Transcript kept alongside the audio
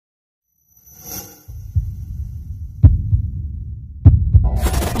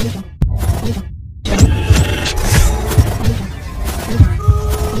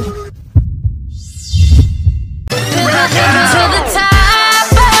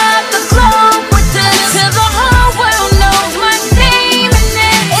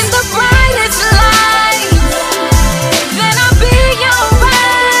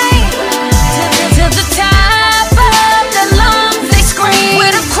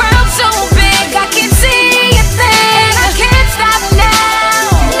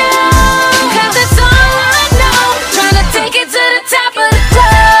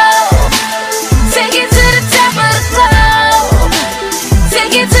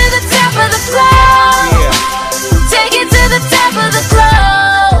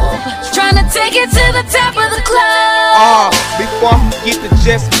to the top of the club. Before I forget to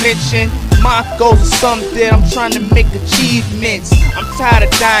just mention, my goals are something that I'm trying to make achievements. I'm tired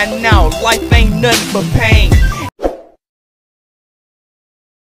of dying out, life ain't nothing but pain.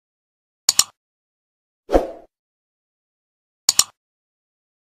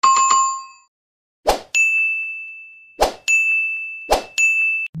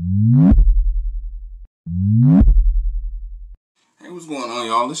 Hey, what's going on,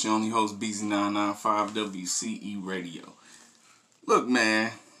 y'all? This your only host, BZ995 WCE Radio. Look,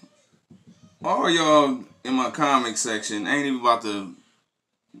 man, all y'all in my comment section ain't even about to,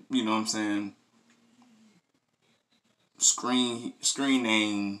 you know what I'm saying, screen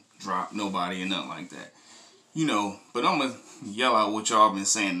name drop nobody or nothing like that. You know, but I'm going to yell out what y'all been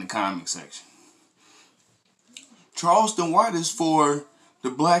saying in the comment section. Charleston White is for the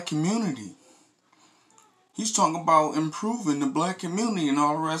black community. He's talking about improving the black community and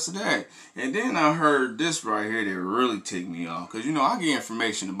all the rest of that. And then I heard this right here that really ticked me off. Because, you know, I get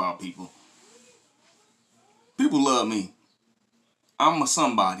information about people. People love me. I'm a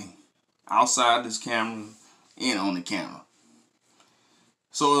somebody outside this camera and on the camera.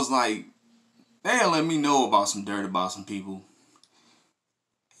 So it's like, they'll let me know about some dirt about some people.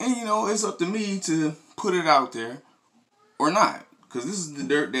 And, you know, it's up to me to put it out there or not. Because this is the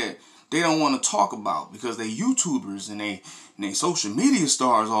dirt that they don't want to talk about because they YouTubers and they social media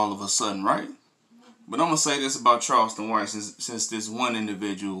stars all of a sudden, right? But I'm going to say this about Charleston White since this one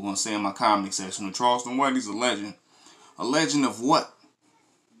individual going to say in my comment section that Charleston White is a legend. A legend of what?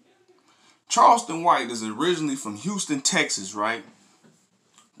 Charleston White is originally from Houston, Texas, right?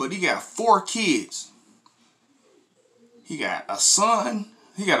 But he got 4 kids. He got a son.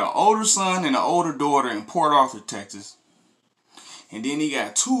 He got an older son and an older daughter in Port Arthur, Texas. And then he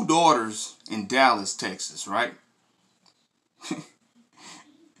got 2 daughters in Dallas, Texas, right?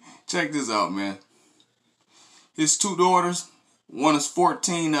 Check this out, man. His 2 daughters, one is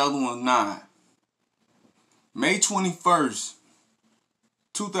 14, the other one's 9. May 21st,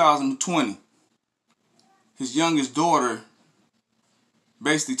 2020, his youngest daughter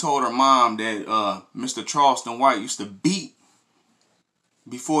basically told her mom that Mr. Charleston White used to beat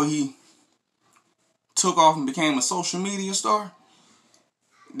before he took off and became a social media star.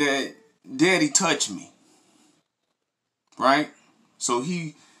 That daddy touched me, right? So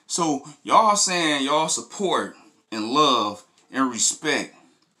y'all saying y'all support and love and respect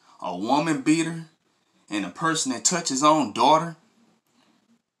a woman beater and a person that touches his own daughter.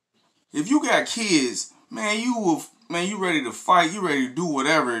 If you got kids, man, you ready to fight, you ready to do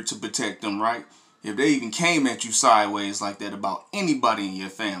whatever to protect them, right? If they even came at you sideways like that about anybody in your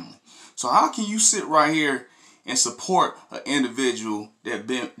family. So how can you sit right here and support an individual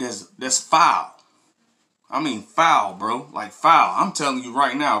that's foul? I mean foul, bro. Like foul. I'm telling you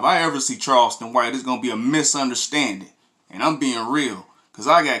right now, if I ever see Charleston White, it's going to be a misunderstanding. And I'm being real. Because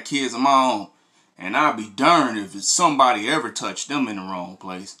I got kids of my own. And I'd be darned if somebody ever touched them in the wrong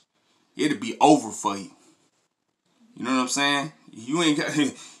place. It'd be over for you. You know what I'm saying? You ain't got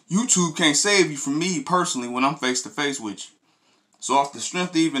YouTube can't save you from me personally when I'm face to face with you. So off the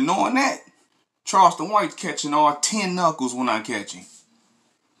strength of even knowing that, Charleston White's catching all 10 knuckles when I catch him.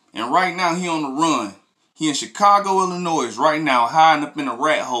 And right now he on the run. He in Chicago, Illinois right now, hiding up in a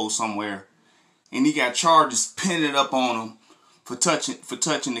rat hole somewhere. And he got charges pinned up on him for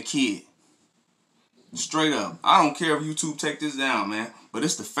touching the kid. Straight up. I don't care if YouTube take this down, man. But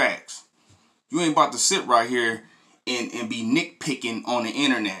it's the facts. You ain't about to sit right here and be nitpicking on the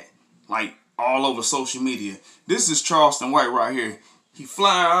internet. Like all over social media. This is Charleston White right here. He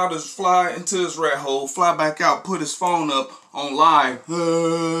fly into his rat hole, fly back out, put his phone up on live.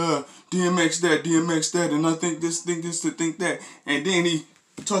 DMX that, and I think this, think that. And then he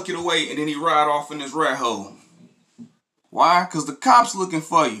tuck it away, and then he ride off in his rat hole. Why? Because the cops looking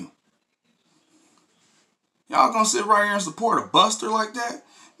for you. Y'all gonna sit right here and support a buster like that?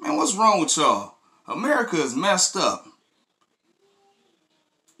 Man, what's wrong with y'all? America is messed up.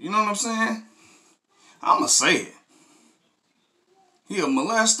 You know what I'm saying? I'ma say it. He a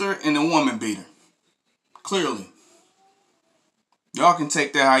molester and a woman beater. Clearly. Y'all can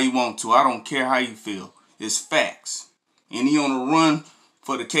take that how you want to. I don't care how you feel. It's facts. And he on the run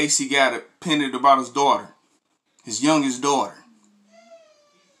for the case he got pinned about his daughter. His youngest daughter.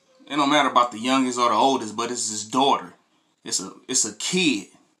 It don't matter about the youngest or the oldest, but it's his daughter. It's a kid.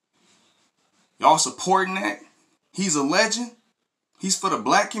 Y'all supporting that? He's a legend. He's for the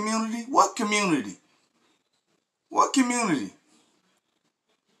black community. What community? What community?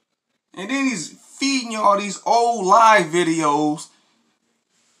 And then he's feeding y'all these old live videos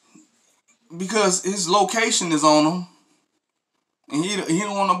because his location is on them. And he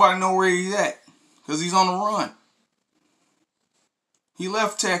don't want nobody to know where he's at. Because he's on the run. He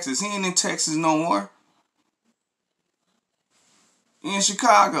left Texas. He ain't in Texas no more. He in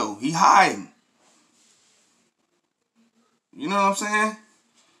Chicago. He hiding. You know what I'm saying?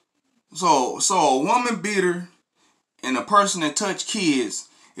 So a woman beater and a person that touch kids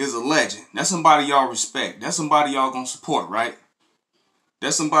is a legend. That's somebody y'all respect. That's somebody y'all gonna support, right?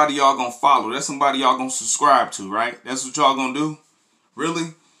 That's somebody y'all gonna follow. That's somebody y'all gonna subscribe to, right? That's what y'all gonna do?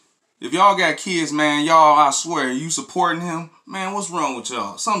 Really? If y'all got kids, man, y'all, I swear, you supporting him, man, what's wrong with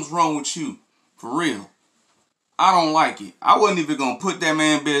y'all? Something's wrong with you. For real. I don't like it. I wasn't even gonna put that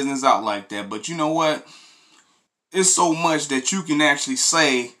man business out like that. But you know what? It's so much that you can actually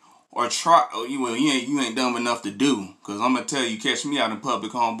say or try. Oh, you ain't dumb enough to do. Because I'm going to tell you, catch me out in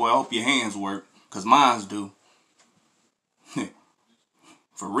public, homeboy. I hope your hands work. Because mine do.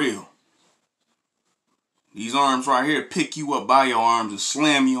 For real. These arms right here pick you up by your arms and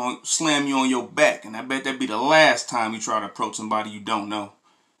slam you on your back. And I bet that'd be the last time you try to approach somebody you don't know.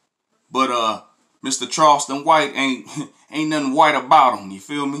 But Mr. Charleston White ain't nothing white about him. You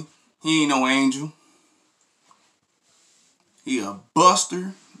feel me? He ain't no angel. He a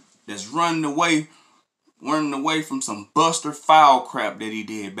buster that's running away from some buster foul crap that he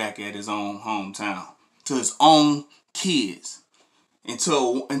did back at his own hometown to his own kids, and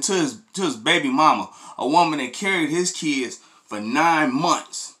to his baby mama, a woman that carried his kids for 9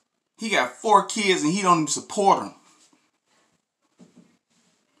 months. He got 4 kids and he don't even support them.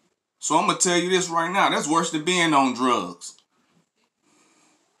 So I'm gonna tell you this right now. That's worse than being on drugs.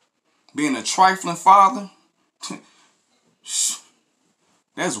 Being a trifling father.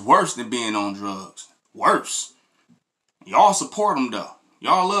 That's worse than being on drugs. Worse. Y'all support him though.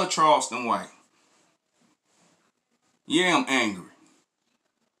 Y'all love Charleston White. Yeah, I'm angry.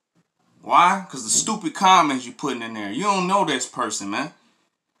 Why? Because the stupid comments you putting in there. You don't know this person, man.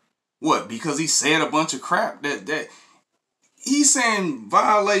 What? Because he said a bunch of crap that he's saying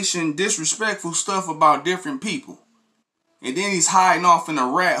violation, disrespectful stuff about different people. And then he's hiding off in a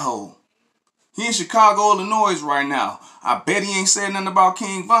rat hole. He in Chicago, Illinois right now. I bet he ain't said nothing about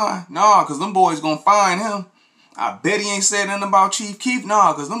King Von. Nah, because them boys gonna find him. I bet he ain't said nothing about Chief Keef.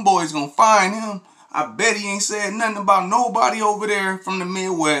 Nah, because them boys gonna find him. I bet he ain't said nothing about nobody over there from the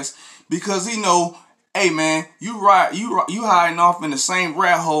Midwest. Because he know, hey man, you hiding off in the same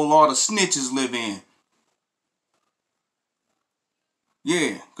rat hole all the snitches live in.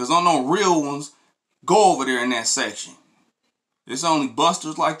 Yeah, because I know real ones go over there in that section. It's only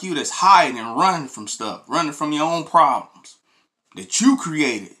busters like you that's hiding and running from stuff. Running from your own problems that you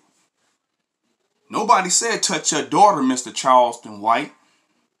created. Nobody said touch your daughter, Mr. Charleston White.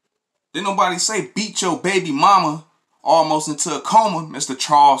 Didn't nobody say beat your baby mama almost into a coma, Mr.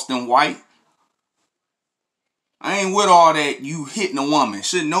 Charleston White. I ain't with all that you hitting a woman.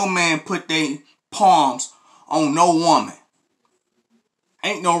 Should no man put their palms on no woman.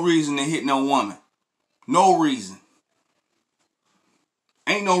 Ain't no reason to hit no woman. No reason.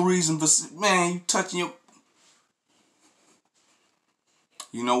 Ain't no reason for, man, you touching your...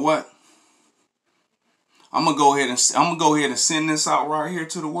 You know what? I'm gonna go ahead and send this out right here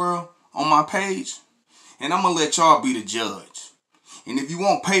to the world on my page. And I'm gonna let y'all be the judge. And if you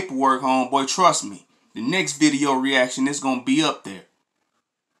want paperwork, homeboy, trust me. The next video reaction is gonna be up there.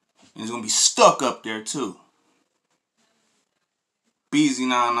 And it's gonna be stuck up there too.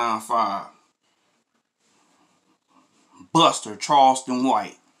 BZ995. Buster Charleston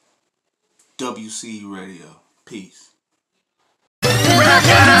White. WC Radio. Peace. To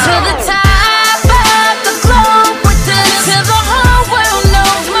the top of the globe with this, till the whole world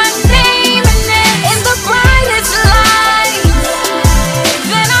knows my name and in the brightest light.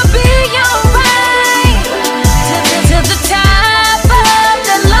 Then I'll be alright. To the top of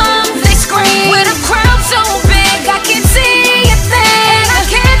the lungs they scream, with a crowd so big I can see a thing. And I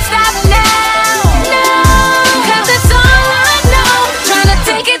can't stop now, no, 'cause it's all I know. Trying to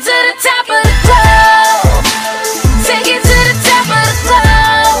take it to the top of the globe. Take it to the top of the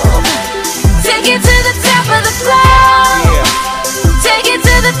globe. Take it to the top of the globe. Take it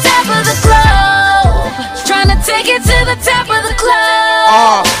to the top of the globe. Trying to take it to the top of the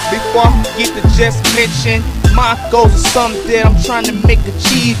globe. Before I forget to just mention, my goals are something that I'm trying to make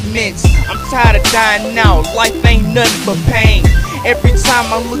achievements. I'm tired of dying out, life ain't nothing but pain. Every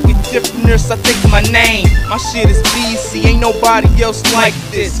time I look at differentness, I think of my name. My shit is BC, ain't nobody else like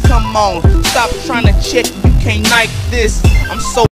this. Come on, stop trying to check, you can't like this. I'm so